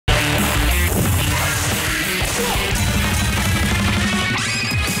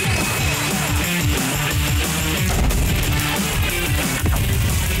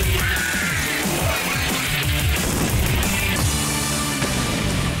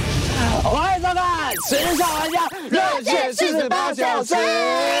时尚玩家热血48小时，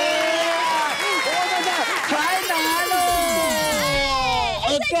我们在台南喽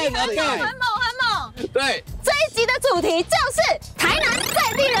 ！again， 很猛。对，这一集的主题就是台南在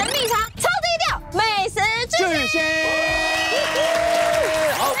地人秘藏超低调美食巨星。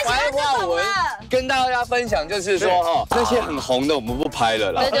好，白话文跟大家分享，就是说哈，那些很红的我们不拍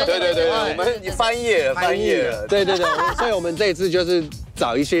了啦。对，我们翻页了。对，所以我们这一次就是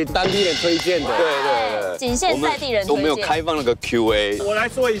找一些当地人推荐的。对，仅限在地人推荐。我们有开放了个 Q&A。我来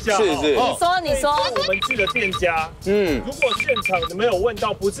说一下，是，你说，我们去的店家，如果现场你没有问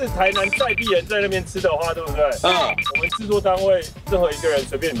到不是台南在地人在那边吃的话，对不对？我们制作单位任何一个人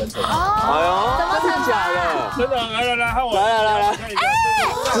随便你们惩罚。哎呦，怎么真的假的？真的，来，看我，来，看一下，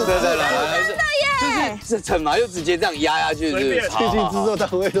真的，就是惩罚就直接这样压下去，是不是？毕竟制作单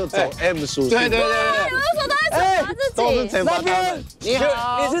位都走 M 属性。对，有的时候都在惩罚自己。都是惩罚他们。你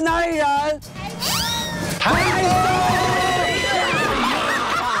好，你是哪里人？台中。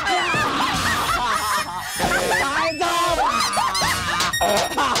哎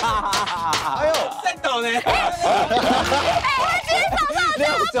呦，在抖呢。他今天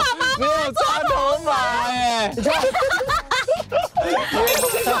早上没有抓头发哎。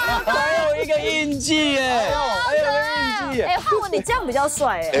还有一个印记哎，瀚文，你这样比较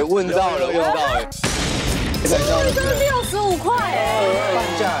帅哎。问到了。这个65块哎，半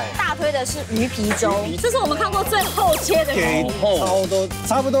价哎。大推的是鱼皮粥，这是我们看过最厚切的给鱼，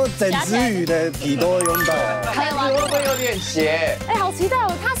差不多整只鱼的皮都用到了。还有吗？会不会有点斜？哎，好期待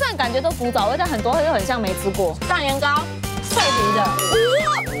哦！它虽然感觉都古早味，但很多又很像没吃过。大年糕，脆皮的，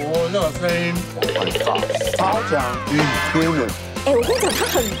哦，那个声音，超强天人。哎，我跟你讲，它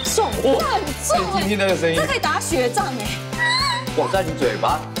很重，很重听那个声音这，可以打血仗哎。往在你嘴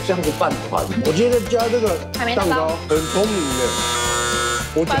巴像个饭团。我觉得加这个蛋糕很聪明的。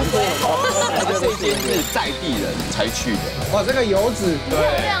我讲错了，这间是在地人才去的。哇，这个油脂漂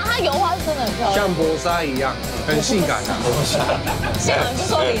亮，它油花是真的很漂亮，像薄纱一样，很性感啊。现在有人就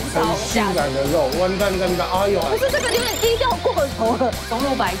说零烧性感的肉，弯蛋，哎呦，不是这个有点低调过头了。松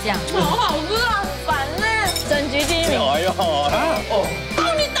露白酱，好好吃啊，烦呢。整局第一名。哎呦，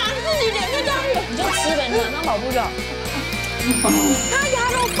你打自己脸就这样，你就吃呗，你晚上跑步就好。它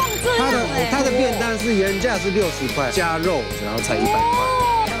鸭肉放这样哎，它的便当是原价是60块，加肉然后才100块，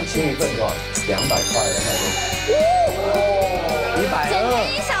新一份多少？200块120。减肥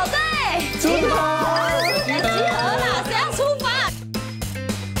一小队，集合啦！谁要出发？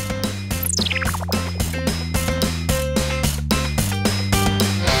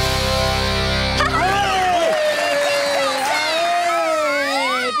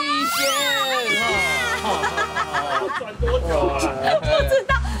转多久啊？不知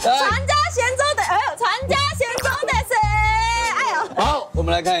道。传家咸粥的，传家咸粥的是，哎呦，好，我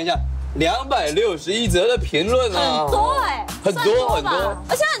们来看一下261则的评论啊，很多哎，很多，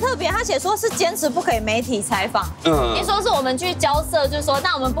而且很特别，他写说是坚持不可以媒体采访，一说是我们去交涉，就是说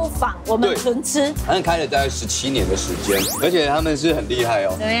那我们不访，我们纯吃。好像开了大概17年的时间，而且他们是很厉害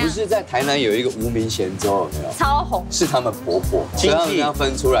哦，不是在台南有一个无名咸粥，有没有？超红，是他们婆婆，所以他们要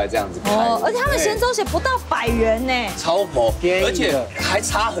分出来这样子开。而且他们咸粥写不到100元呢，超薄，而且还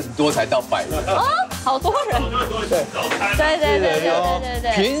差很多才到100元。哦，好多人，对。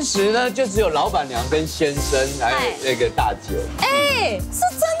平时呢，就只有老板娘跟先生，还有那个大姐。哎，是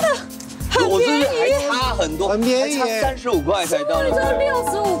真的很便宜，还差很多，很便宜，差35块才到。你这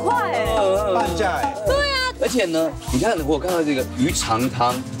65块哎，半价哎。对啊，而且呢，你看我看到这个鱼肠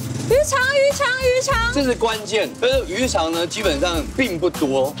汤。鱼肠，这是关键。可是鱼肠呢，基本上并不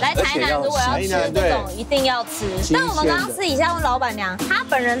多。来台南如果要吃这种，一定要吃。但我们刚刚私底下问老板娘，她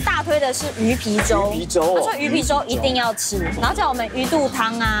本人大推的是鱼皮粥。她说鱼皮粥一定要吃，然后叫我们鱼肚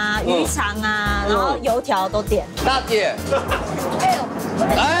汤啊、鱼肠啊，然后油条都点。大姐，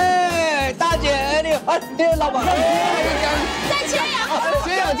哎，大姐，你老板，在切羊，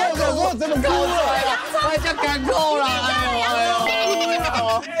这个我怎么高了？快叫赶扣啦！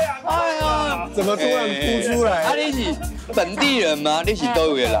哎呀，怎么突然哭出来？你是本地人吗？你是哪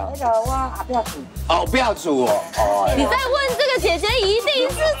位人？那个我阿表煮。哦，不要煮哦。你在问这个姐姐一定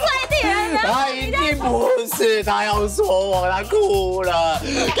是在地人，她一定不是，她要说我，她哭了，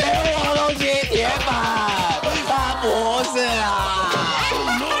给我东西填满，她不是啊。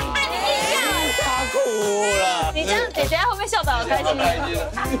她哭了。你这样姐姐在后面笑得好开心。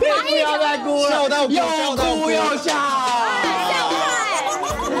不要再哭了，又哭又笑。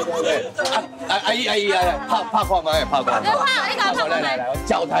对，阿姨，怕看吗？怕看。怕，你赶快看来，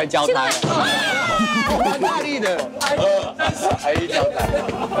教台，蛮大力的，阿姨教台。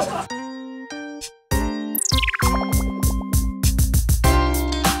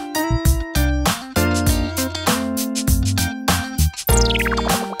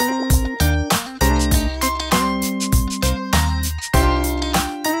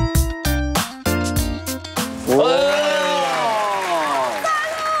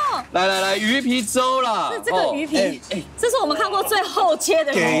来，鱼皮粥啦。是这个鱼皮，这是我们看过最厚切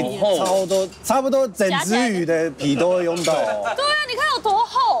的鱼皮，超多，差不多整只鱼的皮都会用到。对啊，你看有多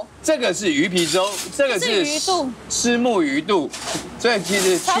厚。这个是鱼皮粥，这个是鱼肚，虱目鱼肚，所以其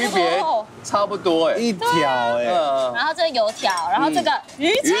实区别差不多哎，一条哎。然后这个油条，然后这个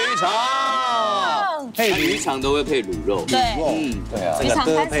鱼肠，配鱼肠都会配卤肉。对，对啊，鱼肠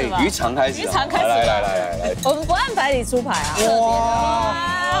开始吧，鱼肠开始，来，我们不按牌理出牌啊。哇，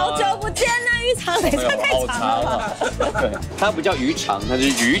好久不见了，鱼肠等一下太长了吧？对，它不叫鱼肠，它是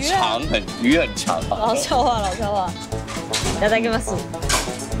鱼肠，鱼很长。老笑话。いただきます。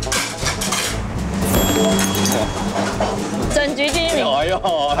整局第一名。哎呦，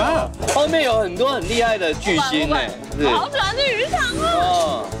后面有很多很厉害的巨星呢。好喜欢吃鱼肠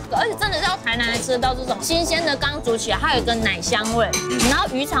哦。而且真的是要台南才吃得到这种新鲜的，刚煮起来，它有一个奶香味。然后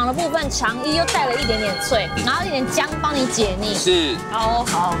鱼肠的部分肠衣又带了一点点脆，然后一点姜帮你解腻，是超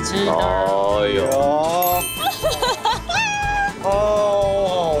好吃的。哎呦。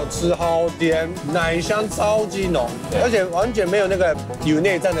好吃，好甜，奶香超级浓，而且完全没有那个有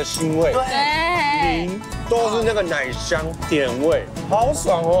内脏的腥味，对，都是那个奶香甜味，好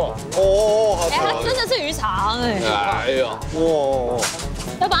爽哦！好吃。它真的是鱼肠哎呦，哇！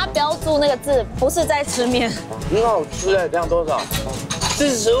要把它标注那个字，不是在吃面。很好吃哎，量多少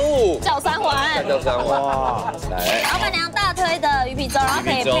？45，叫3碗。哇！来，老板娘大推的鱼皮粥，然后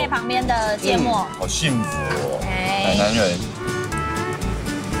可以配旁边的芥末。好幸福哦，台南人。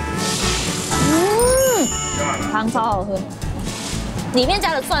汤超好喝，里面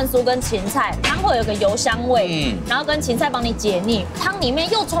加了蒜酥跟芹菜，汤会有个油香味，然后跟芹菜帮你解腻，汤里面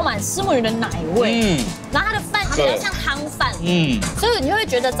又充满虱目鱼的奶味，然后它的饭比较像汤饭，所以你会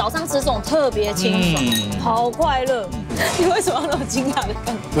觉得早上吃这种特别清爽，好快乐。你为什么要那么惊讶的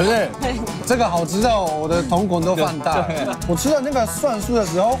看？不是，这个好吃到我的瞳孔都放大。我吃的那个蒜酥的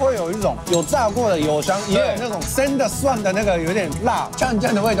时候，会有一种有炸过的油香，也有那种生的蒜的那个有点辣酱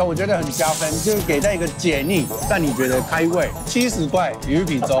的味道，我觉得很加分，就是给它一个解腻，让你觉得开胃。70块鱼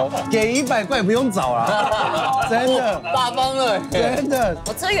皮粥，给100块不用找了，真的大方了，真的。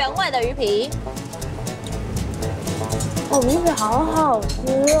我吃原味的鱼皮。鱼皮好好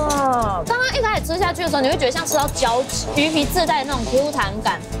吃啊！刚刚一开始吃下去的时候，你会觉得像吃到胶质，鱼皮自带那种 Q 弹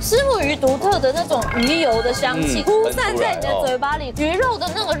感，虱目鱼独特的那种鱼油的香气铺散在你的嘴巴里，鱼肉的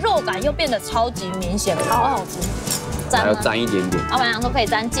那个肉感又变得超级明显，好好吃。还要沾一点点。老板娘说可以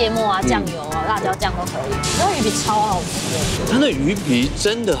沾芥末啊、酱油啊、辣椒酱都可以。然后鱼皮超好吃，它的鱼皮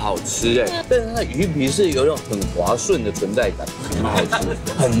真的好吃哎，但是它的鱼皮是有一种很滑顺的存在感，很好吃，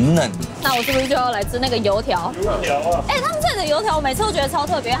很嫩。那我是不是就要来吃那个油条？油条啊！他们这里的油条我每次都觉得超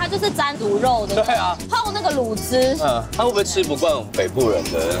特别，它就是沾卤肉的，对啊，泡那个卤汁。他会不会吃不惯我们北部人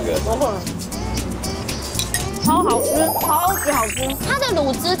的那个？不会。超好吃，超级好吃。它的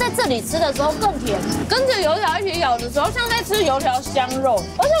卤汁在这里吃的时候更甜，跟着油条一起咬的时候，像在吃油条香肉。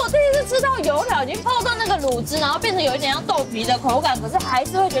而且我第一次吃到油条已经泡到那个卤汁，然后变成有一点像豆皮的口感，可是还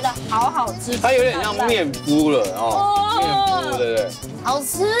是会觉得好好吃。它有点像面麸了哦，面麸对不对？好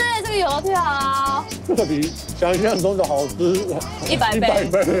吃哎，这个油条，这个比想象中的好吃100倍，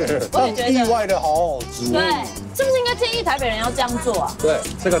我也觉得意外的好好吃。对，是不是应该建议台北人要这样做啊？对，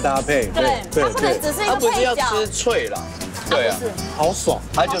这个搭配，对，它不能只是一个配角。它不是要吃脆啦，对啊，好爽，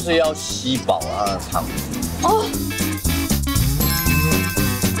它就是要吸饱它的汤。哦。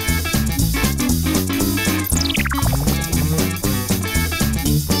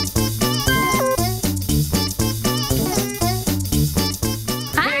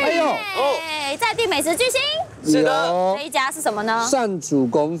美食巨星是的，这一家是什么呢？善主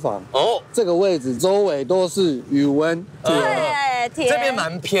工坊哦，这个位置周围都是余温，对，这边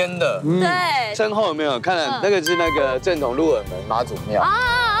蛮偏的，对。身后有没有看？那个是那个正统鹿耳门妈祖庙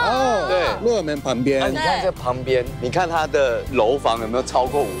哦，对，鹿耳门旁边。你看这旁边，你看它的楼房有没有超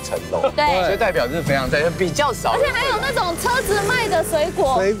过5层楼？对，所以代表是非常在比较少，而且还有那种车子卖的水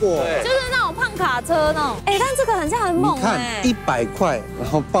果，就是那种胖卡车那种。但这个很像很猛哎，100块，然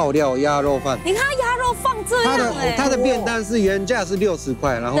后爆料鸭肉饭。你看鸭肉放这样它的便当是原价是60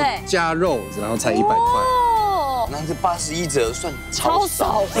块，然后加肉，然后才100块。那是81折，算超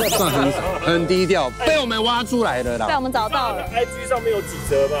少，算很少，很低调，被我们挖出来的啦，被我们找到了。IG 上面有几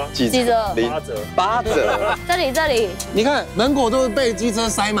折吗？几折？8折。这里，你看门口都是被机车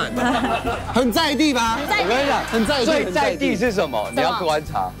塞满的，很在地吧？我跟你讲，很在地。最在地是什么？你要观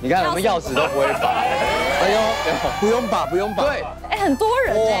察。你看我们钥匙都不会拔。哎呦，不用拔，不用拔。对，很多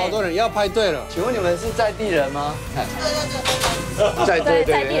人哇，好多人要排队了。请问你们是在地人吗？对，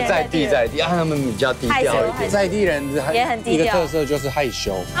在地啊，他们比较低调一点。在地人也很低调，一个特色就是害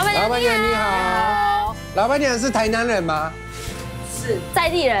羞。老板娘你好，老板娘是台南人吗？是在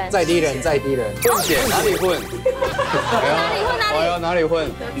地人，在地人，混血哪里混？哪里混？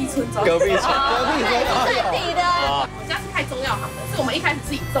隔壁村庄。隔壁村。在地的。我家是开中药行的，所以我们一开始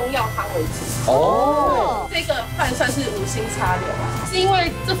是以中药汤为主。哦。这个饭算是无心插柳啊，是因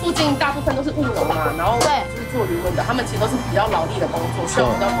为这附近大部分都是务农嘛，然后就是做渔文的，他们其实都是比较劳力的工作，所以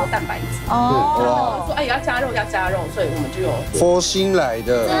我们都要喝蛋白质。哦。说哎要加肉，所以我们就有佛心来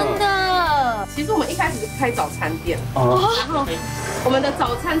的。真的。其实我们一开始是开早餐店，然后我们的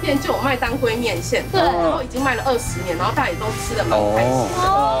早餐店就有卖当归面线，对，然后已经卖了20年，然后大家也都吃得蛮开心。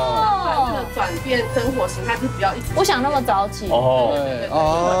这个转变生活形态是比较一直不想那么早起。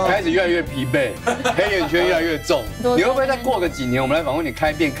开始越来越疲惫，黑眼圈越来越重。你会不会再过个几年，我们来访问你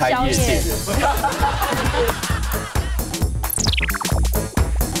开夜店？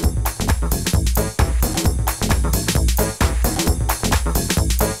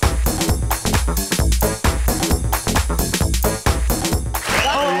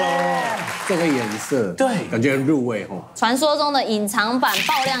这个颜色，对，感觉很入味哦。传说中的隐藏版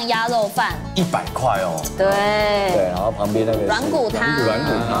爆量鸭肉饭，100块哦。对，然后旁边那个软骨汤，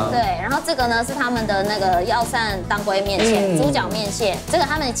对，然后这个呢是他们的那个药膳当归面线、猪脚面线，这个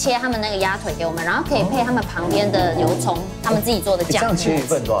他们切他们那个鸭腿给我们，然后可以配他们旁边的油葱，他们自己做的酱。这样切一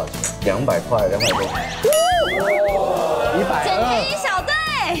份多少钱？200块，200多。120。减肥一小队，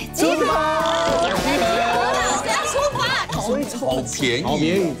集合！我要出发。所以好便宜，好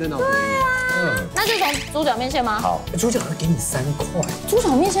便宜，真的好便宜。那就从猪脚面线吗？好，猪脚会给你3块。猪脚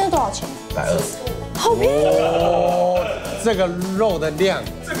面线是多少钱？120。好便宜哦！这个肉的量，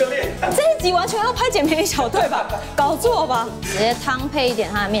这一集完全要拍减肥小队吧？搞错吧？直接汤配一点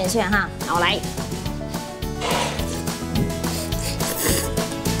它的面线哈，然后来。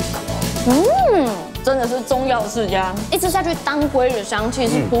真的是中药世家，一吃下去当归的香气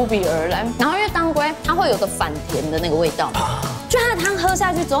是扑鼻而来，然后因为当归它会有个反甜的那个味道，就它的汤喝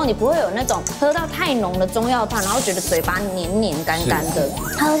下去之后，你不会有那种喝到太浓的中药汤，然后觉得嘴巴黏黏干干的，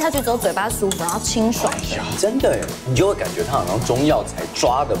它喝下去之后嘴巴舒服，然后清爽的。真的耶，你就会感觉它好像中药材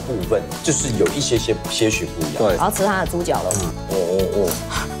抓的部分，就是有一些许不一样。对，我要吃它的猪脚了。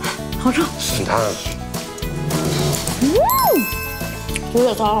好热。是它的。猪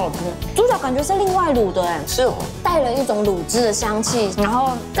脚超好吃，猪脚感觉是另外卤的哎，是哦，带了一种卤汁的香气，然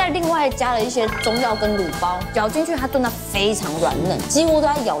后再另外加了一些中药跟卤包，咬进去它炖得非常软嫩，几乎都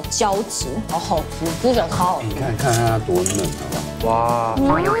在咬胶质，好好吃，猪脚超好吃。你看它多嫩，好不好？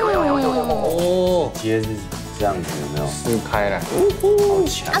哇，接是这样子，有没有？撕开来，好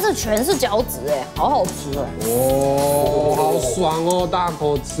强！它这全是饺子哎，好好吃哦，好爽哦，大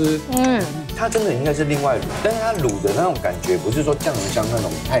口吃。它真的应该是另外卤，但是它卤的那种感觉不是说酱油香那种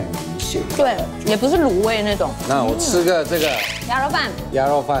太明显。对，也不是卤味那种。那我吃个这个鸭肉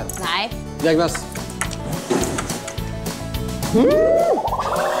饭，来，いただきます。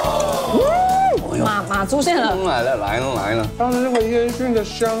马出现了，来了，它的那个烟熏的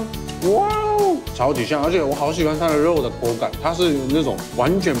香，哇哦，超级香，而且我好喜欢它的肉的口感，它是有那种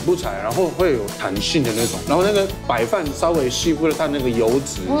完全不柴，然后会有弹性的那种，然后那个白饭稍微吸附了它那个油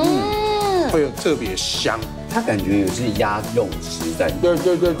脂，会有特别香。它感觉也是鸭肉丝在里面，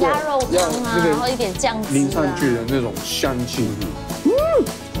对，鸭肉汤啊，然后一点酱汁淋上去的那种香气。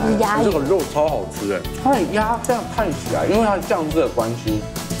鸭这个肉超好吃哎，它的鸭这样看起来，因为它的酱汁的关系，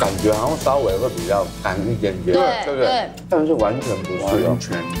感觉好像稍微会比较干一点点，对不对？但是完全不是，完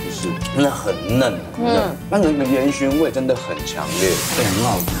全不是，真的很嫩，那个烟熏味真的很强烈，很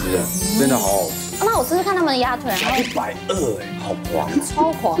好吃哎，真的好好吃。那我试试看他们的鸭腿，然后120哎，好狂，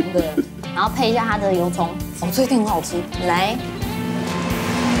超狂的，然后配一下它的油葱，这一定很好吃，来。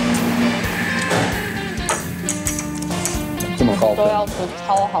这么高都要吃，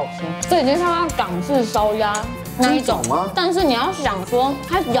超好吃。这已经是它港式烧鸭那一种吗？但是你要想说，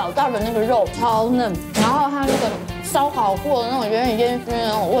它咬到的那个肉超嫩，然后它那个烧烤过的那种有点烟熏的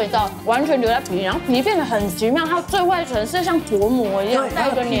那种味道，完全留在皮，然后皮变得很奇妙。它最外层是像薄膜一样带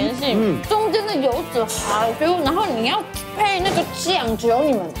一个粘性，中间的油脂好 Q， 然后你要配那个酱酒，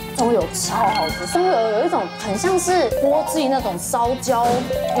你们都有超好吃。都有一种很像是锅记那种烧焦，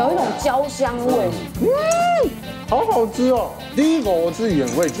有一种焦香味。好好吃哦！第一口我自己也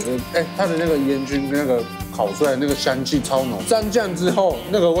会觉得，它的那个烟熏那个烤出来那个香气超浓，蘸酱之后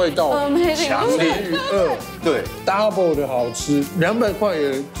那个味道强烈于2，对 ，double 的好吃，200块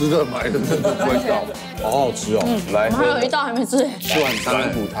也值得买的那种味道，好好吃哦！来，还有一道还没吃，吃完三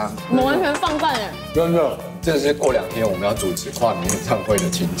骨汤，我们完全放饭哎，真的。这是过2天我们要主持跨年演唱会的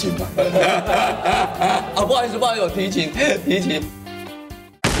情景吗？不好意思，我提醒。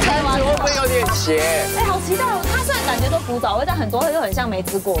会不会有点咸？好期待哦！它虽然感觉都古早味，但很多又很像没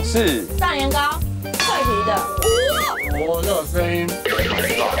吃过。是大年糕，脆皮的，我的声音，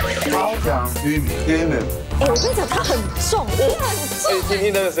超强鱼皮天的。哎，我跟你讲，它很重，真的很重。听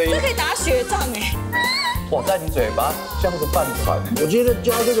听那个声音，这可以打血仗哎。哇，在你嘴巴像是饭团。我觉得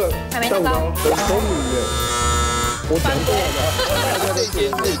加这个蛋糕很聪明耶。我讲过了，这间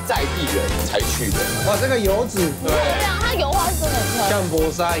是在地人才去的。哇，这个油脂对啊，它油花是真的很漂亮，像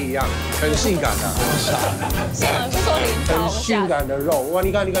薄纱一样，很性感的。不说零很性感的肉，哇！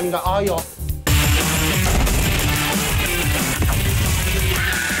你看，哎呦！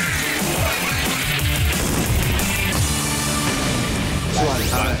吃晚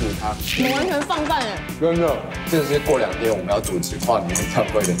餐了，我完全放饭哎，真的。这是过2天我们要主持跨年演唱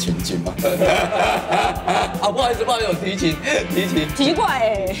会的情景吗？啊，不好意思，有提琴。奇怪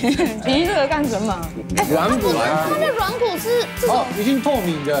哎，提这个干什么？软骨啊，它的软骨是这种，已经透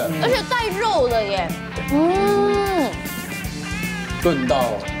明的，而且带肉的耶。炖到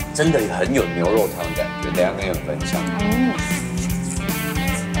真的很有牛肉汤的感觉，等一下跟你们分享。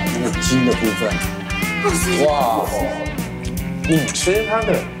那个筋的部分，哇！它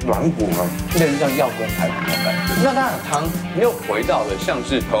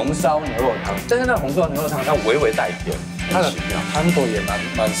的汤头也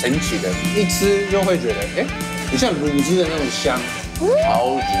蛮神奇的，一吃就会觉得，哎，很像卤汁的那种香，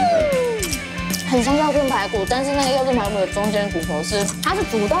超级嫩。很像药炖排骨，但是那个药炖排骨的中间骨头它是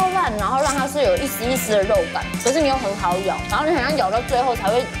煮到烂，然后让它是有一丝一丝的肉感，可是你又很好咬，然后你好像咬到最后才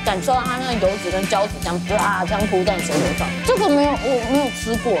会感受到它那个油脂跟胶质这样这样铺在你舌头上。这个我没有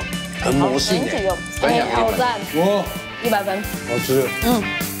吃过，很魔性哎，好赞，哇，100分，好吃。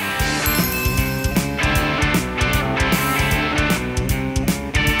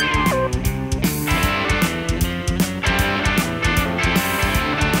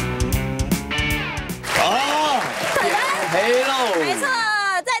没错，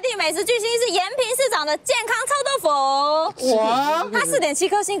在地美食巨星是延平市长的健康臭豆腐。哇，它4.7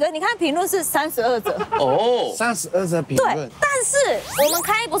颗星，可是你看评论是32则哦，32则评论。对，但是我们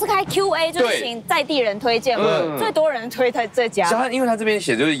不是开 Q&A， 就是请在地人推荐嘛，最多人推的这家。因为他这边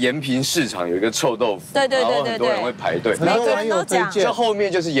写就是延平市场有一个臭豆腐，对，然后很多人会排队，每个人都讲。这后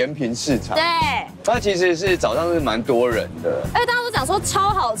面就是延平市场，对，它其实是早上是蛮多人的，而且大家都讲说超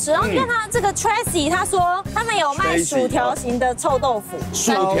好吃。然后你看他这个 Tracy， 他说他们有卖薯条型的臭豆腐，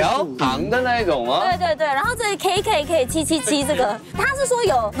薯条糖的那一种吗？对，然后这里 KK777这个，他是说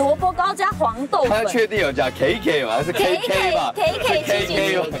有萝卜糕加黄豆粉。他确定有加 KK 吗？还是 KK 吧？KK，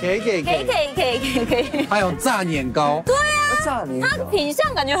还有炸年糕。对啊，炸年糕，它品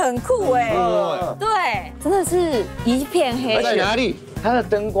相感觉很酷哎。对，真的是一片黑。在哪里？它的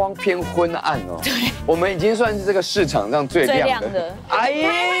灯光偏昏暗哦。对，我们已经算是这个市场上最亮的。阿姨，太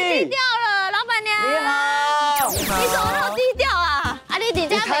低调了，老板娘。你好，你怎么那么低调啊？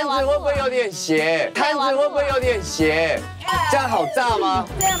你摊子会不会有点斜？这样好炸吗？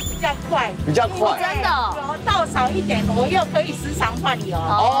这样比较快，真的。油倒少一点，我又可以时常换油。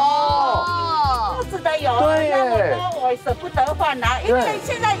肚子的油那么多，我舍不得换啦，因为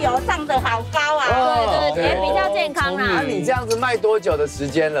现在油涨得好高啊。对，也比较健康啦。那你这样子卖多久的时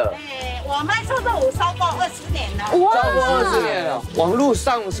间了？我卖臭豆腐超过20年了。超过20年了。网络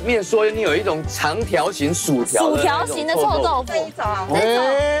上面说你有一种长条形薯条型的臭豆腐，这一种，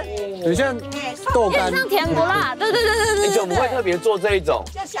很像豆干，像甜不辣。对。你怎么会特别做这一种？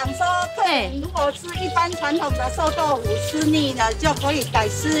就想说，客人如果吃一般传统的臭豆腐吃腻了，就可以改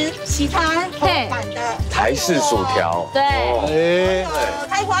吃其他口感的台式薯条。对，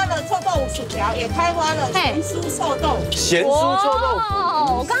开发了臭豆腐薯条，也开发了咸酥臭豆腐。咸酥臭豆腐，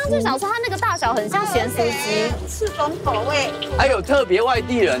我刚刚就想说，它那个大小很像咸酥鸡，4种口味。还有特别外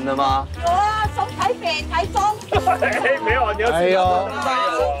地人的吗？有啊，从台北、台中。没有啊，你要知道。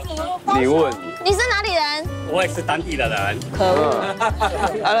你问，你是哪里人？我也是当地的人。可恶。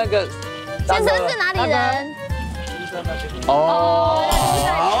那个先生是哪里人？哦，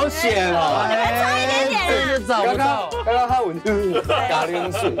好险哦！差一点点啊。刚刚他稳就是咖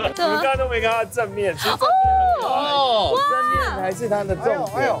喱水，你们刚刚都没看他正面，正面才是他的重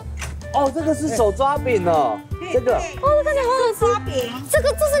点。这个是手抓饼哦，这个看起来好好吃。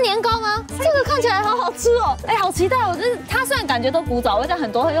这是年糕吗？这个看起来好好吃哦，好期待！我就是它虽然感觉都古早味，但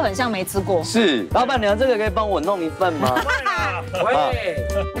很多又很像没吃过。是，老板娘，这个可以帮我弄一份吗？喂。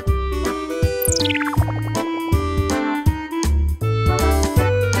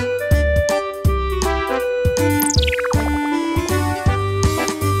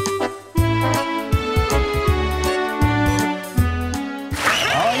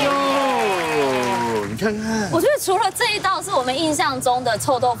看看。我觉得除了这一道是我们印象中的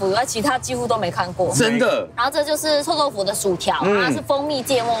臭豆腐以外，其他几乎都没看过。真的。然后这就是臭豆腐的薯条，它是蜂蜜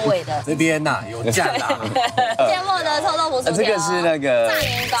芥末味的。这边呐有酱啦，芥末的臭豆腐薯条。这个是那个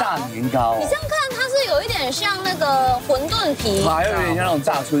炸年糕。你这样看，它是有一点像那个馄饨皮，还有点像那种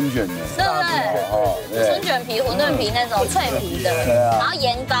炸春卷的，对不对？春卷皮、馄饨皮那种脆皮的。对啊。然后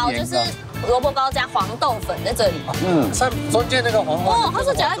盐糕就是萝卜糕加黄豆粉在这里。上中间那个黄哦，它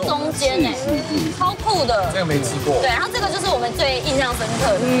是夹在中间哎，超酷的。这个没吃过。对，然后这个就是我们最印象深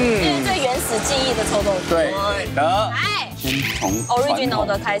刻的，最原始记忆的臭豆腐。对的。来，先从 original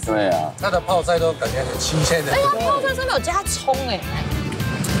的开始。对啊，它的泡菜都感觉很新鲜的。哎呀，泡菜上面有加葱哎。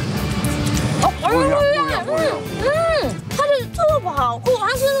不一样。它的臭豆腐好酷，它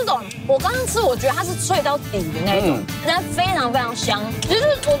是那种我刚刚吃，我觉得它是脆到底的那种，但非常非常香。其实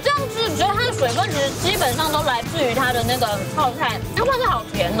我这样子觉得它的水分其实基本上都来自于它的那个泡菜，那泡菜好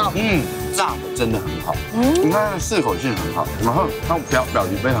甜哦。炸的真的很好，你看它的适口性很好，然后它表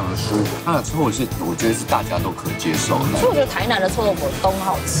皮非常的酥，它的臭是我觉得是大家都可接受的。所以我觉得台南的臭豆腐都很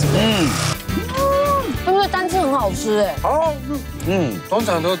好吃。对不对？单吃很好吃哎。哦，通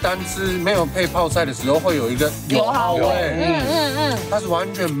常都单吃，没有配泡菜的时候会有一个油耗味。它是完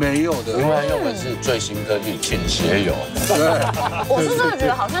全没有的，因为它用的是最新科技倾斜油。对，我是真的觉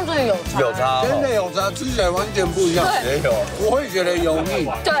得好像真的有差，有差，真的有差，吃起来完全不一样。也有，我会觉得油腻。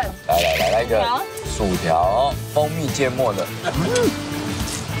对，来一个薯条，蜂蜜芥末的。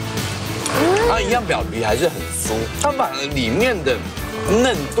它一样表皮还是很酥，它反而里面的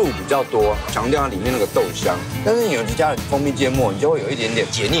嫩度比较多，强调它里面那个豆香。但是你有加了蜂蜜芥末，你就会有一点点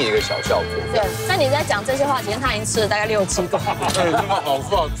解腻的一个小效果。对，那你在讲这些话，其实他已经吃了大概6、7个。对，这个好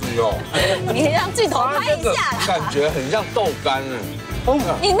刷嘴哦。你让镜头拍一下啦。感觉很像豆干哎。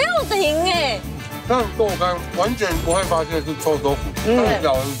你没有停哎。那豆干完全不会发现是臭豆腐，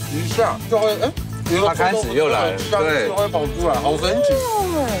咬一下就会它开始又来了，对，就会跑出来，好神奇，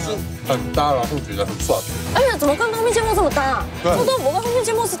是很搭，然后觉得很爽。哎呀，怎么跟蜂蜜芥末这么搭啊？臭豆腐跟蜂蜜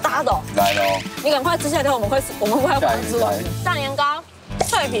芥末是搭的。来喽，你赶快吃下来，我们会把它吃完。大年糕，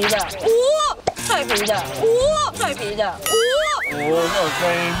脆皮的，脆皮的，脆皮的，没有声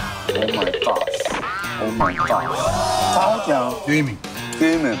音。Oh my god！ 超强 ，creamy，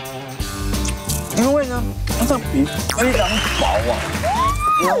因为呢，它这皮非常薄啊。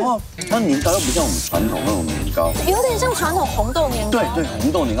然后它年糕又不像我们传统那种年糕，有点像传统红豆年糕。对，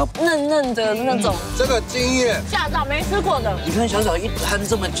红豆年糕嫩嫩的那种。这个经验吓到没吃过的。你看小小一摊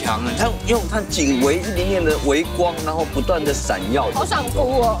这么强它用它仅为一点点的微光，然后不断的闪耀。好想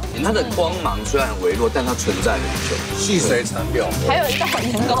哭哦！它的光芒虽然微弱，但它存在很久，细水长流。还有一道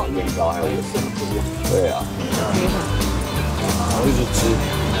年糕，还有一个，对啊，我一直吃。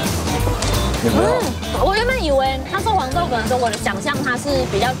我原本以为他说黄豆粉的时候，我的想象它是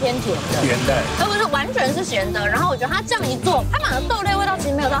比较偏甜的，而不是完全是咸的。然后我觉得它这样一做，它反而豆类味道其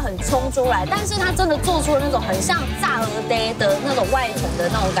实没有到很冲出来，但是它真的做出了那种很像炸鹅呆的那种外层的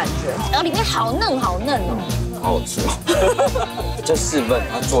那种感觉，然后里面好嫩哦。好好吃哦！这4份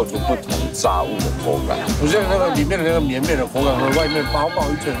它做出不同炸物的口感，我觉得那个里面的那个绵绵的口感和外面薄薄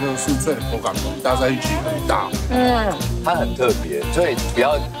一层那个酥脆的口感搭在一起很搭。它很特别，所以不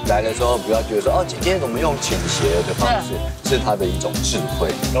要来的时候不要觉得说姐姐怎么用倾斜的方式，是它的一种智慧，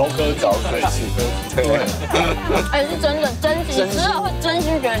柔科高水智。对，哎，是真的真心，吃了会真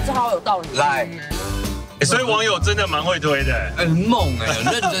心觉得这好有道理。来。所以网友真的蛮会推的，很猛哎，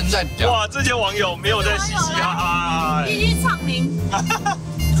很认真在讲。哇，这些网友没有在嘻嘻哈哈，一一唱名。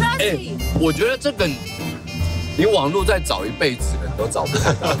我觉得这个你网络再找一辈子人都找不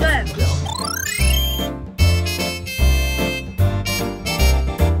到。对。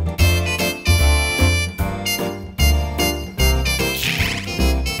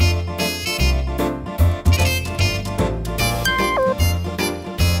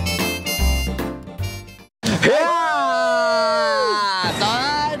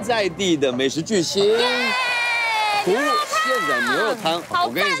在地的美食巨星，服务现宰牛肉汤。我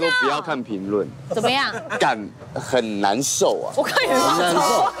跟你说，不要看评论，怎么样？很难受啊！我看你很难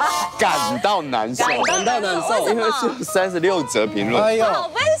受，感到难受，因为是36则评论。哎呦，好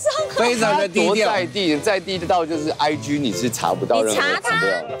悲伤，非常的低调，在地到就是 IG 你是查不到任何资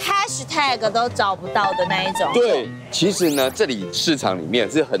料，你查它 hashtag 都找不到的那一种。对，其实呢，这里市场里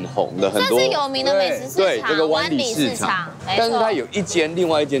面是很红的，很多这是有名的美食市场，对，这个湾里市场。但是它有另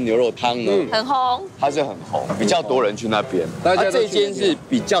外一间牛肉汤呢，很红，它是很红，比较多人去那边。它这间是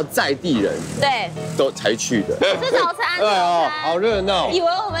比较在地人对都才去的。吃早餐，对哦，好热闹，以为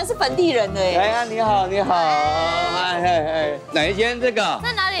我们是本地人的耶。哎呀，你好，哎，哪一间？这个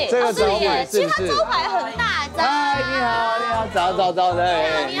在哪里？这个招牌其实它招牌很大。哎，你好，早，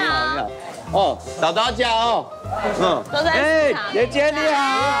对，你好。哦，找到家哦。都在市场。姐姐你好。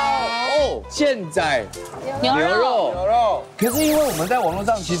哦，现宰牛肉。可是因为我们在网络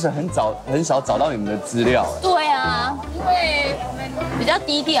上其实很少找到你们的资料。对啊，因为我们比较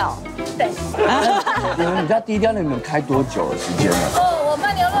低调。对。你们比较低调，你们开多久的时间了？我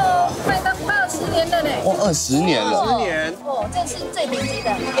卖牛肉卖到快要10年了呢。哇，20年了。10年。哦，这是最顶级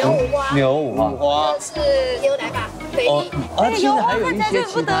的牛五花。牛五花。这是牛奶吧，菲力。其实还有一些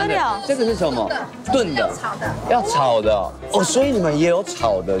其他的。这个是什么？炖的。炒的。要炒的哦，所以你们也有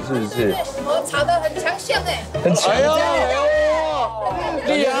炒的，是不是？我炒的很强项哎。很强项。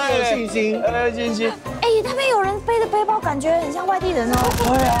厉害，有信心，信心。哎，那边有人背着背包，感觉很像外地人哦。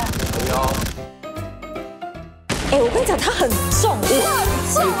对啊。哎，我跟你讲，它很重，很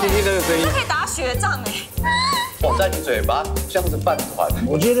重。听听这个声音，它可以打雪仗哎。哇，在你嘴巴像是饭团。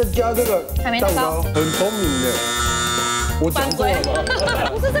我觉得加这个蛋糕很聪明的。我讲过了吗？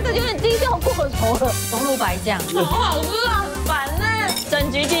不是这个有点低调过头了。松露白酱，好好吃啊，反正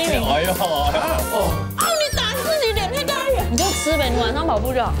整局第1名。哎呦，你打自己脸太大了，你就吃呗，你晚上跑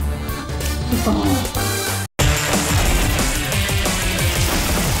步就好。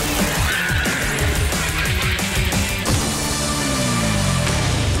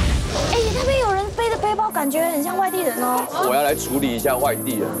感觉很像外地人哦。我要来处理一下外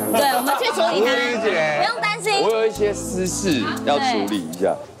地人。对，我们去处理他，不用担心。我有一些私事要处理一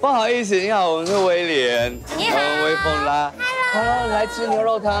下。不好意思，你好，我是威廉。你好，威风拉。Hello， 来吃牛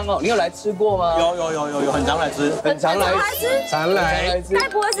肉汤哦。你有来吃过吗？有，很常来吃，很常来吃，常来。该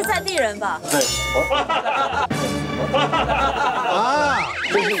不会是在地人吧？对。啊，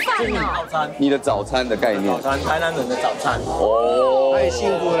这是早餐，你的早餐的概念。早餐，台南人的早餐。哦，太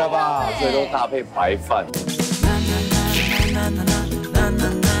幸福了吧！所以都搭配白饭。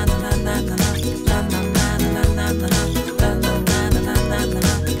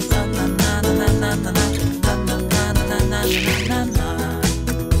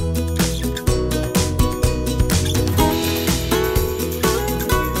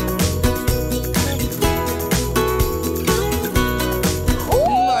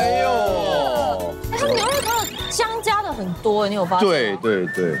多，你有发现吗？对。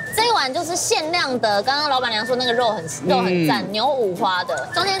这一碗就是限量的，刚刚老板娘说那个肉很赞，牛五花的，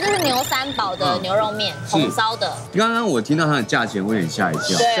中间就是牛三宝的牛肉面，红烧的。刚刚我听到它的价钱，我有点吓一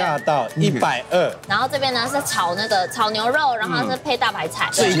跳，吓到120。然后这边呢是炒牛肉，然后是配大白菜，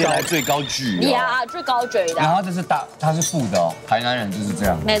最高距呀，最高距的。然后这是它是附的哦，台南人就是这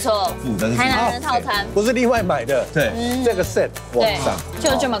样，没错，附的是台南人套餐，不是另外买的。对，这个 set 往上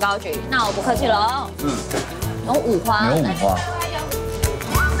就这么高距。那我不客气了哦。牛五花。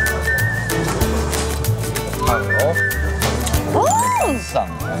上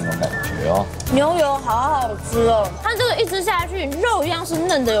的那种感觉哦，牛油好好吃哦，它这个一吃下去，肉一样是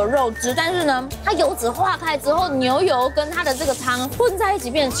嫩的有肉汁，但是呢，它油脂化开之后，牛油跟它的这个汤混在一起，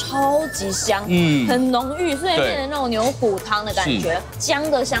变得超级香，很浓郁，所以变成那种牛骨汤的感觉，姜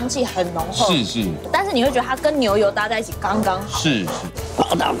的香气很浓厚，是，但是你会觉得它跟牛油搭在一起刚刚好，是，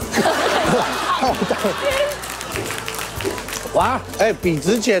好大。哇，比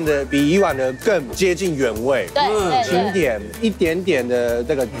之前的、比以往的更接近原味，对，清甜，一点点的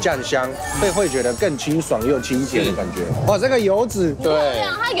这个酱香，会觉得更清爽又清甜的感觉。哇，这个油脂，对，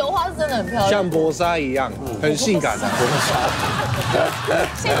它油花是真的很漂亮，像薄纱一样，很性感的薄纱。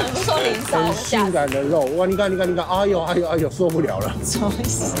现在不说零烧，很性感的肉，哇，你看，哎呦，受不了了。什么意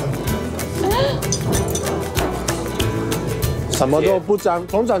思？什么都不沾，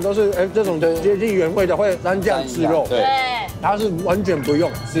通常都是这种接近原味的会沾酱吃肉，对，它是完全不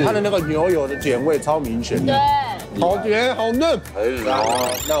用，它的那个牛油的碱味超明显的，对，好甜好嫩。好，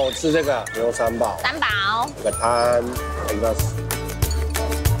那我吃这个牛三宝，这个汤，いきます。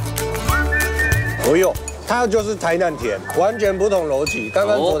哎呦，它就是台南甜，完全不同逻辑。刚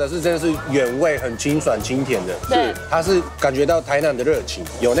刚说的是真的是原味，很清爽清甜的，对，它是感觉到台南的热情，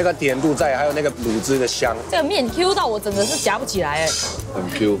有那个甜度在，还有那个卤汁的香。这个面 Q 到我整个是夹不起来哎，很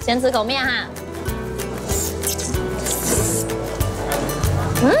Q。先吃口面哈，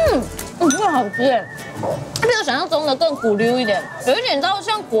很好吃哎。它比我想象中的更骨溜一点，有一点到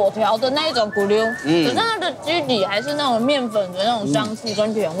像粿条的那一种骨溜，可是它的基底还是那种面粉的那种香气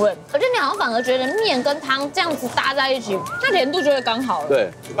跟甜味，而且你好像反而觉得面跟汤这样子搭在一起，它甜度就会刚好了。对，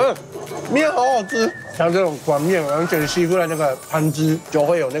面好好吃，像这种管面完全吸附了那个汤汁，就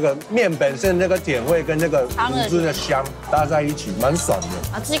会有那个面本身那个甜味跟那个卤汁的香搭在一起，蛮爽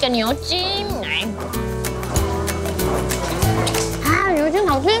的。吃一个牛筋来。牛筋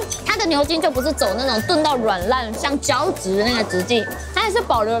好吃，它的牛筋就不是走那种炖到软烂像胶质的那个质地，它它还是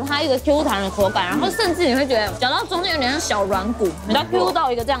保留了它一个 Q 弹的口感，然后甚至你会觉得咬到中间有点像小软骨，你要 Q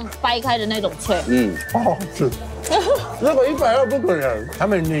到一个这样掰开的那种脆。好好吃。如果120不可能，他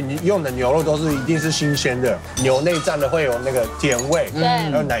们你用的牛肉都是一定是新鲜的，牛内脏的会有那个甜味，对，还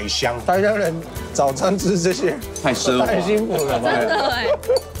有奶香。台湾人早餐吃这些太奢华，太辛苦了吧？真的哎，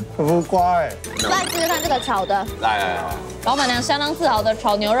很浮夸哎。来试试看这个炒的，来，老板娘相当自豪的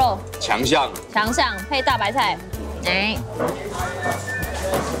炒牛肉，强项配大白菜，哎。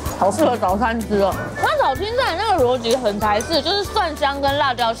好适合早餐吃哦。它炒青菜那个逻辑很台式，就是蒜香跟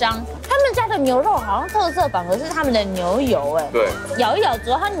辣椒香。他们家的牛肉好像特色反而是他们的牛油，哎，对，咬一咬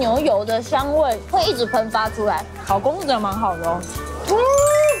之后，它牛油的香味会一直喷发出来。烤工真的蛮好的哦。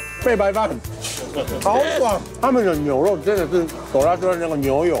配白饭，好爽！他们的牛肉真的是DORA说的那个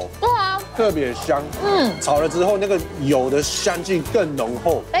牛油，对啊，特别香。炒了之后那个油的香气更浓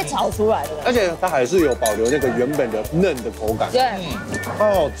厚，被炒出来的。而且它还是有保留那个原本的嫩的口感，对，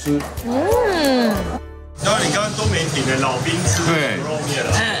好好吃。然后你刚刚都没提的老兵吃牛肉面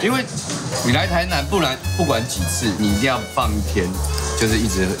了，因为你来台南，不管几次，你一定要放1天，就是一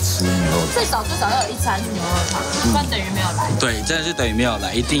直吃牛肉汤。最少要有1餐是牛肉汤，不然等于没有来。对，真的是等于没有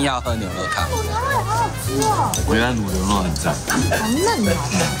来，一定要喝牛肉汤。牛肉也好好吃哦，我觉得卤牛肉很赞，好嫩哦。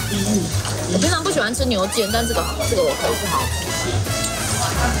我平常不喜欢吃牛腱，但这个我可以吃好吃。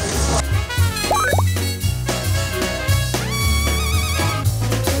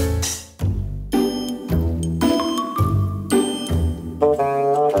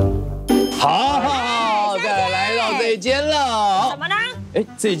好，再来到这一间了。什么呢？哎，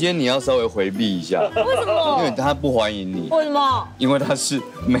这一间你要稍微回避一下。为什么？因为他不欢迎你。为什么？因为他是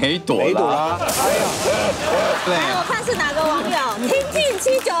梅朵拉。对，我看是哪个网友，听进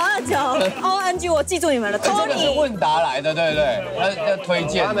7929，ONG， 我记住你们了。这个是问答来的，对不对？他要推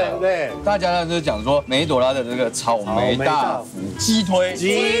荐的，对。大家呢就是讲说梅朵拉的这个草莓大福鸡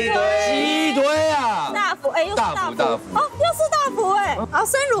推啊，大福，哎，又是大福，哦，又是大福，哎，好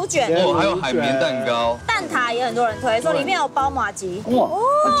生乳卷，哦，还有海绵蛋糕，蛋挞也很多人推，说里面有包麻吉，哇，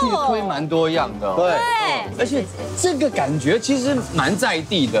它其实推蛮多样的，对，而且这个感觉其实蛮在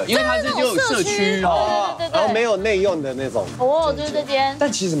地的，因为它是就有社区哦，然后没有内用的那种，哦，就是这间，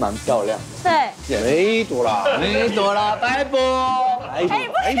但其实蛮漂亮，对，梅朵拉，拜拜。哎，不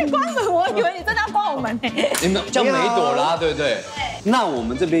可以关门，我以为你真的要关我们呢。你们叫梅朵拉，对不对？那我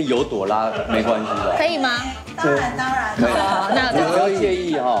们这边有朵拉没关系的，可以吗？当然。那不要介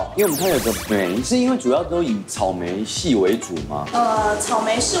意哈，因为我们看有个梅，是因为主要都以草莓系为主吗？草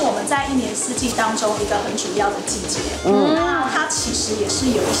莓是我们在1年4季当中一个很主要的季节。那它其实也是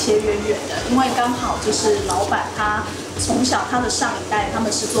有一些渊源的，因为刚好就是老板他从小他的上一代他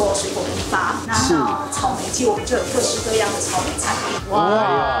们是做水果批发，那到草莓季我们就有各式各样的草莓产品。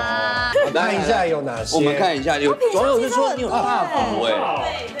哇！看一下有哪些？我们看一下，有网友是说你有大福哎，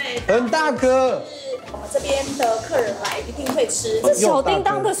对，很大颗。我们这边的客人来一定会吃，这小叮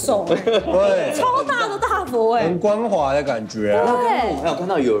当的手，对，超大的大福哎，很光滑的感觉。对，我还有看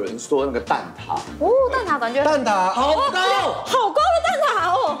到有人说那个蛋挞，哦，蛋挞感觉蛋挞好高的蛋挞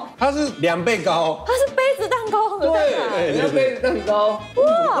哦，它是2倍高，它是杯子蛋糕的蛋挞，对，杯子蛋糕，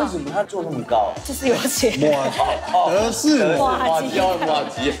哇，为什么它做那么高？就是有钱，德式瓦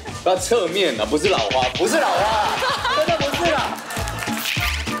吉，不要侧面了，不是老花，真的不是啦。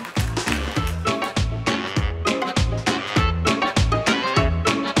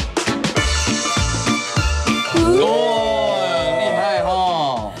哦，厉害哈！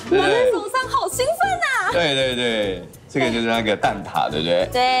我在手上好兴奋啊！对，这个就是那个蛋挞，对不对？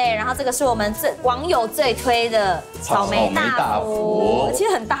对，然后这个是我们网友最推的草莓大福，其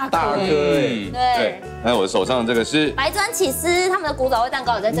实很大颗，对。那我手上的这个是白砖起司，他们的古早味蛋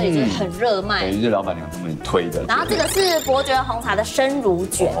糕也在这里，就是很热卖，也是老板娘他们推的。然后这个是伯爵红茶的生乳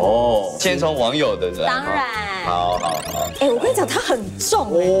卷，哦，先从网友的来，当然，好。哎，我跟你讲，它很重，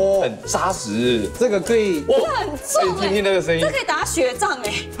哦，很扎实，这个可以，这很重，听听那个声音，这可以打雪仗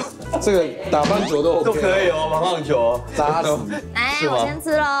哎，这个打棒球都都可以哦，打棒球扎实。来，我先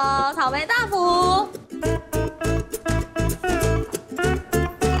吃喽，草莓大福。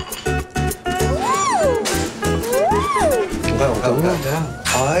我看，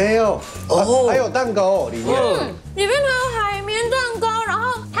哎呦，还有蛋糕里面，里面还有海绵蛋糕，然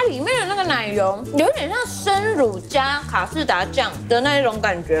后它里面的那个奶油有点像生乳加卡士达酱的那一种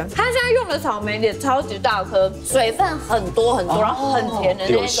感觉。它现在用的草莓也超级大颗，水分很多，然后很甜的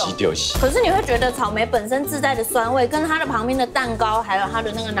那一种。丢西。可是你会觉得草莓本身自带的酸味，跟它的旁边的蛋糕，还有它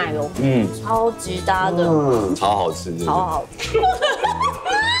的那个奶油，超级搭的，超好吃，超好吃。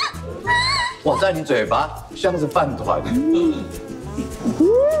哇，在你嘴巴像是饭团。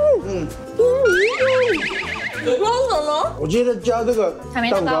什么？我觉得加这个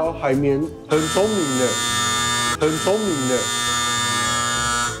蛋糕海绵很聪明的，很聪明的。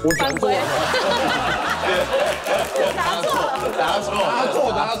我讲错了。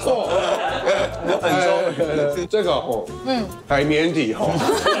答错，很聪这个吼，海绵体吼，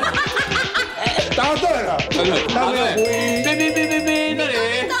答对了，答对了，哔，这里。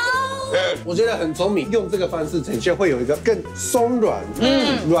我觉得很聪明，用这个方式呈现会有一个更松软、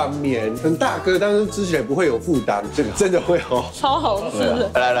软绵、很大颗，但是吃起来不会有负担，这个真的会好，超好吃的。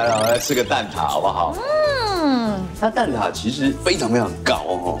来吃个蛋挞好不好？它蛋挞其实非常高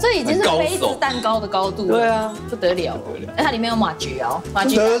哦，这已经是杯子蛋糕的高度了。对啊，不得了。它里面有马吉哦，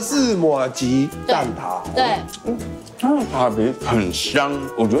德式马吉蛋挞。对。塔皮很香，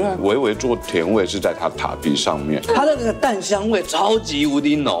我觉得微微做甜味是在它塔皮上面，它的那个蛋香味超级无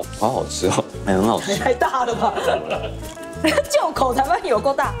敌浓，好好吃哦，还很好吃。太大了吧？就口才发现有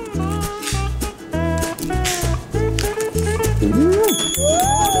够大。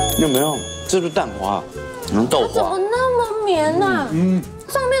有没有？这是蛋花，豆花。怎么那么绵呢？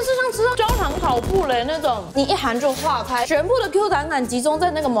上面是像吃到焦糖烤布雷那种，你一含就化开，全部的 Q 弹感集中在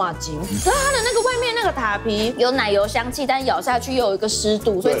那个马吉，然后它的那个外面那个塔皮有奶油香气，但咬下去又有一个湿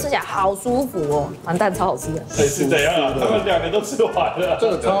度，所以吃起来好舒服哦。完蛋，超好吃的。是怎样啊？他们2个都吃完了。这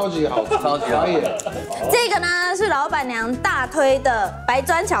个超级好吃，超级好吃。这个呢是老板娘大推的白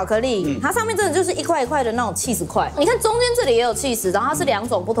砖巧克力，它上面真的就是一块一块的那种cheese块。你看中间这里也有cheese，然后它是2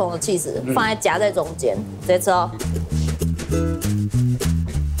种不同的cheese放在夹在中间，直接吃哦。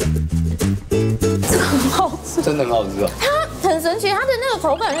很好吃，真的很好吃哦。它很神奇，它的那个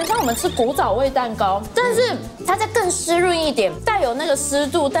口感有点像我们吃古早味蛋糕，但是它再更湿润一点，带有那个湿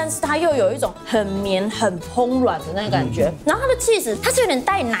度，但是它又有一种很绵、很蓬软的那个感觉。然后它的cheese，它是有点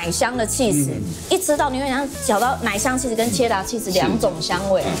带奶香的cheese，一吃到你会想嚼到奶香cheese跟切达cheese2种香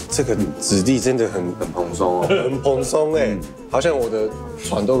味。这个质地真的很蓬松哦，很蓬松哎，好像我的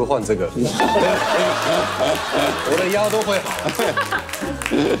船都会换这个，我的腰都会好。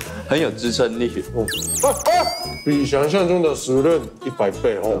很有支撑力，比想象中的湿润100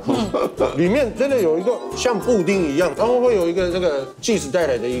倍哦。里面真的有一个像布丁一样，然后会有一个这个cheese带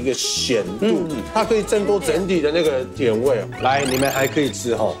来的一个咸度，它可以衬托整体的那个甜味。来，你们还可以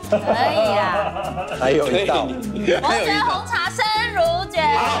吃哈，可以啦，还有一道，还有一道红茶生乳卷。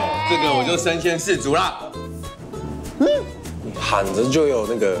好，这个我就身先士卒啦。喊着就有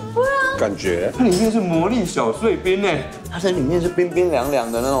那个感觉，它里面是魔力小碎冰哎，它在里面是冰冰凉凉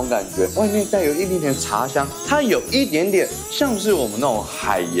的那种感觉，外面带有一点点茶香，它有一点点像是我们那种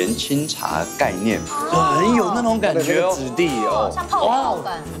海盐清茶概念，很有那种感觉哦，质地哦，像泡泡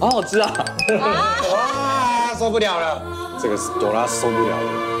般，好好吃啊！哇，受不了了，这个是朵拉受不了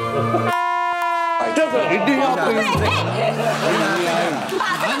了，这个一定要推。把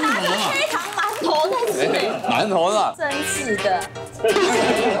这个拿成黑糖馒头在吃，馒头的，真是的。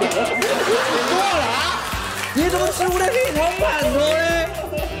你怎么吃我的黑糖馒头呢？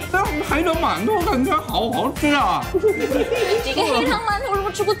这黑糖馒头感觉好好吃啊！几个黑糖馒头怎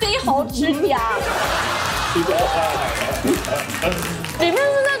么吃过最好吃呀？里面是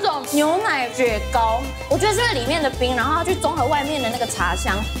那种牛奶雪糕，我觉得是因为里面的冰，然后它去综合外面的那个茶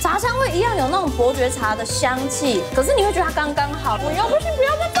香，茶香味一样有那种伯爵茶的香气，可是你会觉得它刚刚好。不要，不行，不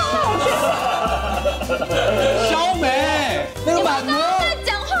要再放了，我去。小美，那个馒头。在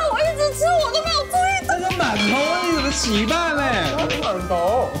讲话，我一直吃，我都没有注意到。那个馒头你怎么起办呢？馒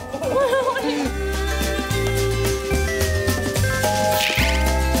头。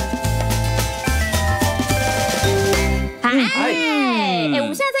我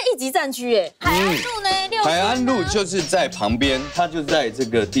们现在在1级战区哎，海岸路呢？海岸路就是在旁边，它就在这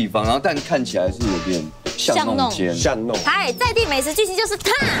个地方，然后但看起来是有点巷弄间，巷弄。嗨，在地美食巨星就是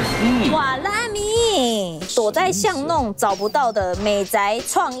它，瓦拉米，躲在巷弄找不到的美宅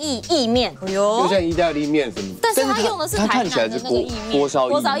创意意面，哎呦，就像意大利面什么，但是它用的是台南的那个意面，锅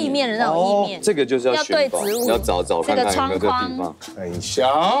烧意面的那种意面。这个就是要对植物，要找看看有没有这个地方。看一下，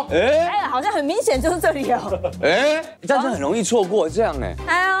哎，好像很明显就是这里哦。哎，但是很容易错过这样哎。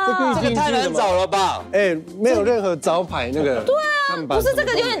哎呦，这个太难找了吧？哎，没有任何招牌那个。对啊，不是这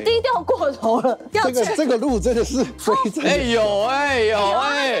个有点低调过头了。这个路真的是非常。哎有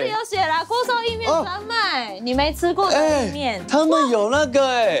这里有写啦，锅烧意面专卖，你没吃过的意面。他们有那个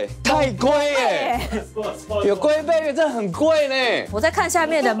哎，太贵哎，有龟背，这很贵呢。我在看下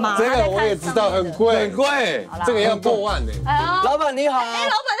面的嘛，这个我也知道很贵，很贵，这个要过万呢。哎呦，老板你好。哎，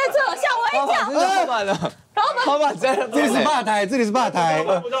老板在这，吓我一跳。老板了。老板在这里是吧台，这里是吧台，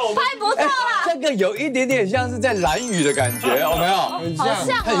拍不到啦。这个有一点点像是在兰屿的感觉，有没有？好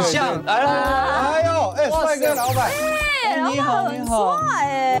像，很像。来了，哎呦，哎，帅哥老板，你好，你好。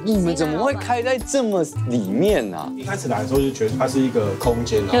你们怎么会开在这么里面啊？一开始来的时候就觉得它是一个空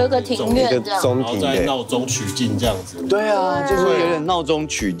间，有一个庭院这样，然后在闹中取静这样子。对啊，就是有点闹中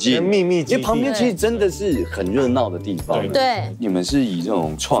取静，秘密基地。因为旁边其实真的是很热闹的地方。对，你们是以这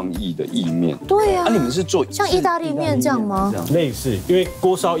种创意的意面。对啊。你们是做像意大利面这样吗？类似，因为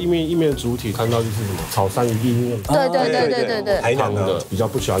锅烧意面的主体看到就是什么炒鳝鱼意面。对。台南的比较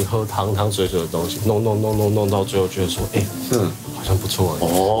不喜欢喝汤水的东西，弄到最后觉得说，好像不错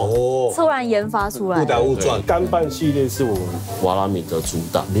哦，突然研发出来，误打误撞。干拌系列是我们瓦拉米的主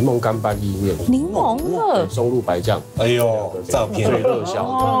打，柠檬干拌意面，柠檬的松露白酱，哎呦，照片最热销的，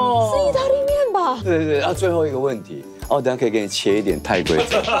是意大利面吧？对，最后一个问题。等下可以给你切一点泰规。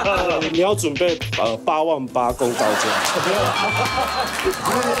你要准备88000公道价。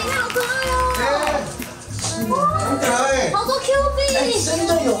很可爱，好多 Q B， 真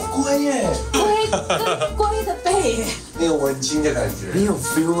的有龟耶，龟的背耶，你有文青的感觉，你有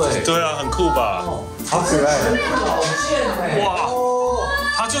feel 哎，对啊，很酷吧？好可爱，老件哎，哇，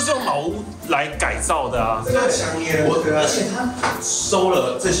它就是用老屋来改造的啊，这个墙也很可爱，而且它收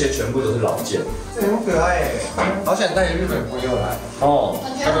了这些全部都是老件，这很可爱耶，好想带日本朋友来哦，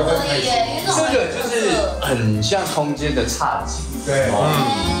他们会开心，这个就是很像空间的侘寂，对，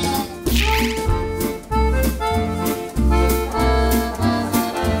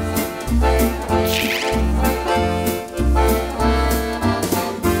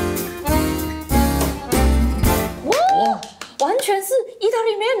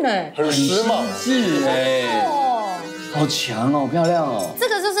面呢，很时髦，是哎，好强哦，漂亮哦。这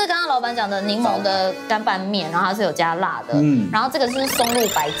个就是刚刚老板讲的柠檬的干拌面，然后它是有加辣的，然后这个就是松露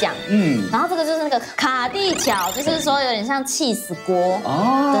白酱，然后这个就是那个卡地巧，就是说有点像起司锅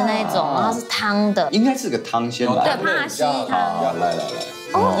的那种，然后是汤的，应该是个汤先来，对，帕西汤。来。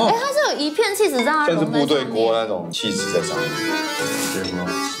哦，哎，它是有一片起司让它融在上面，像是部队锅那种起司在上面，觉得很好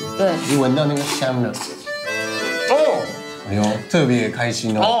吃。对，你闻到那个香了。哦。哎呦，特别开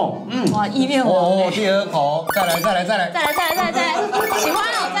心哦！哇，意面王！第二口，再来，喜欢了，再来。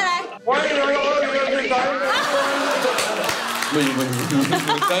可以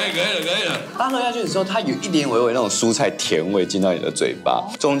了。它喝下去的时候，它有一点微微那种蔬菜甜味进到你的嘴巴，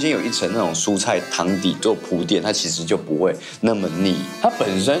中间有一层那种蔬菜汤底做铺垫，它其实就不会那么腻。它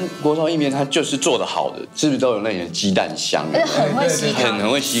本身锅烧意面它就是做得好的，是不是都有那种鸡蛋香？而且很会吸汤，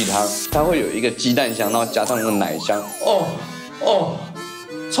很会吸汤。它会有一个鸡蛋香，然后加上那个奶香，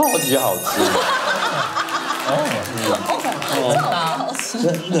超级好吃。好吃，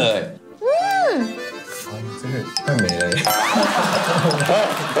真的哎。真的太美了耶！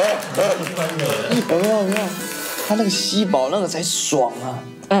有没有？它那个吸饱那个才爽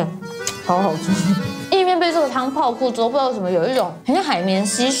啊！好吃。意面被这个汤泡过之后，不知道为什么有一种很像海绵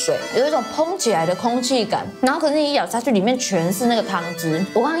吸水，有一种蓬起来的空气感。然后可是你一咬下去，里面全是那个汤汁。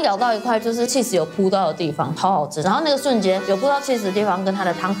我刚刚咬到一块就是起司有铺到的地方，超好吃。然后那个瞬间有铺到起司的地方跟它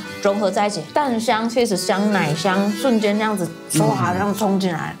的汤融合在一起，蛋香、起司香、奶香，瞬间这样子唰这样冲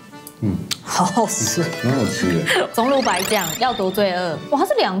进来。好好吃，很好吃的。松露白酱要多罪恶，哇，它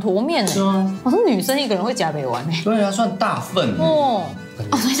是2坨面呢。是吗？我是女生一个人会夹不完哎。对啊，算大份哦，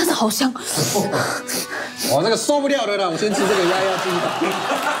所以真的好香。哇，这个受不了的啦！我先吃这个鸭筋哇，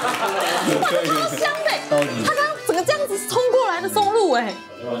超香的！它刚刚整个这样子冲过来的松露哎。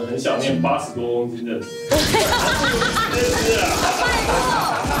很想念80多公斤的你。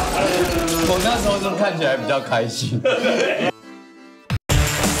我那时候就看起来比较开心。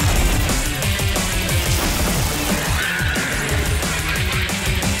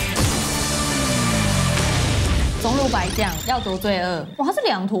松露白酱要多罪恶，哇，它是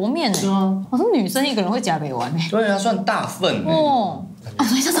2坨面哎。是吗？我是女生一个人会夹不完哎。对啊，算大份哦，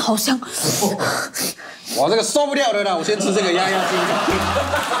所以真的好香。哇，这个受不了的啦！我先吃这个鸭筋。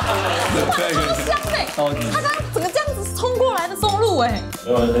超香哎！它刚刚整个这样子冲过来的松露哎。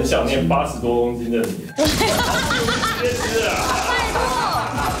很想念80多公斤的你。别吃啊！拜托。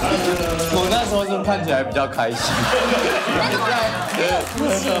我那时候就看起来比较开心。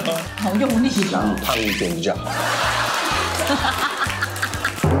好用力啊！胖一点比较好。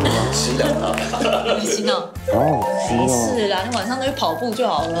吃的恶心哦！没事啦，你晚上都去跑步就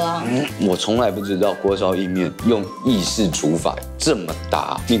好了啊。我从来不知道锅烧意面用意式煮法这么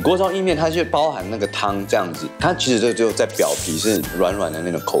搭。你锅烧意面它就包含那个汤这样子，它其实就只有在表皮是软软的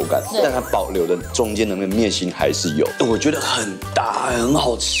那种口感，但它保留的中间的那个面心还是有。我觉得很搭，很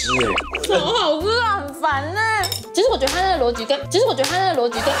好吃哎。很好吃啊，很烦呢。其实我觉得他那个逻辑跟，你打自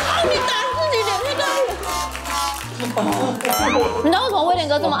己脸那个。你知道为什么威廉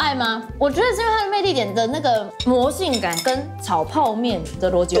哥这么爱吗？我觉得是因为它的魅力点的那个魔性感跟炒泡面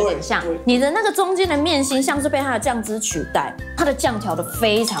的逻辑有点像，你的那个中间的面心像是被它的酱汁取代，它的酱调的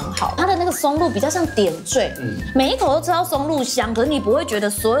非常好，它的那个松露比较像点缀，每一口都吃到松露香，可是你不会觉得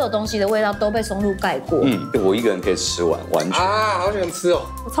所有东西的味道都被松露盖过。我一个人可以吃完，完全啊，好想吃哦！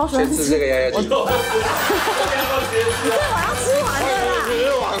我超喜欢吃这个鸭鸭鸡，对，我要吃完了啦。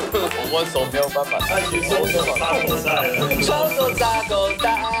我手没有办法，双手扎口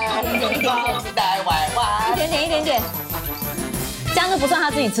袋，包子带歪歪，一点点，这样就不算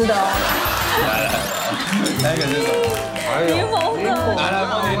他自己吃的哦。那个是什么？柠檬的。来，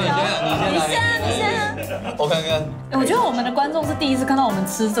凤姐，你先。我看看。我觉得我们的观众是第一次看到我们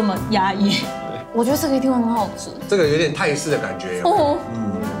吃这么压抑。我觉得这个一定会很好吃。这个有点泰式的感觉。い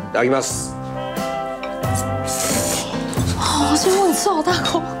ただきます。好羡慕你吃好大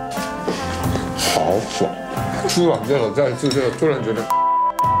口。好爽！吃完这个再吃这个，突然觉得，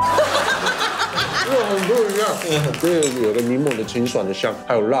很不一样。这个有个柠檬的清爽的香，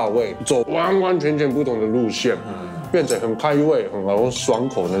还有辣味，走完全不同的路线，变成很开胃、很爽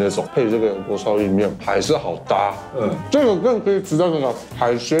口的那种。配这个锅烧意面还是好搭。这个更可以吃到那个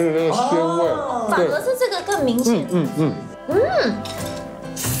海鲜的那个鲜味。反而是这个更明显。柠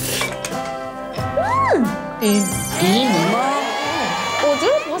檬。我觉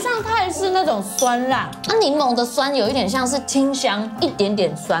得不像泰式那种酸辣，那柠檬的酸有一点像是清香，一点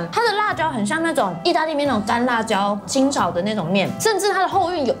点酸。它的辣椒很像那种意大利面那种干辣椒清炒的那种面，甚至它的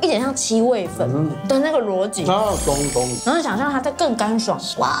后韵有一点像七味粉的那个逻辑。然后想象它再更干爽，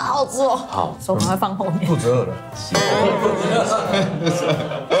哇，好吃哦！好，手赶快放后面。肚子饿了。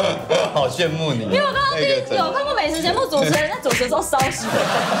好羡慕你。因为我刚刚有看过美食节目主持人在主持的时候烧洗。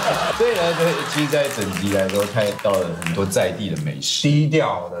所以呢，其实，在整集来说看到了很多在地的美食。低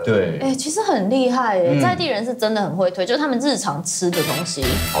调的，对，哎，其实很厉害哎，在地人是真的很会推，就是他们日常吃的东西。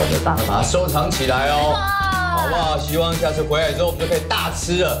好的，把它收藏起来哦，好不好？希望下次回来之后我们就可以大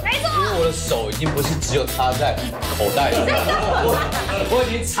吃了。没错，因为我的手已经不是只有插在口袋里，我已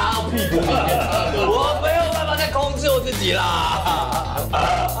经插屁股里面了，我没有办法再控制我自己啦。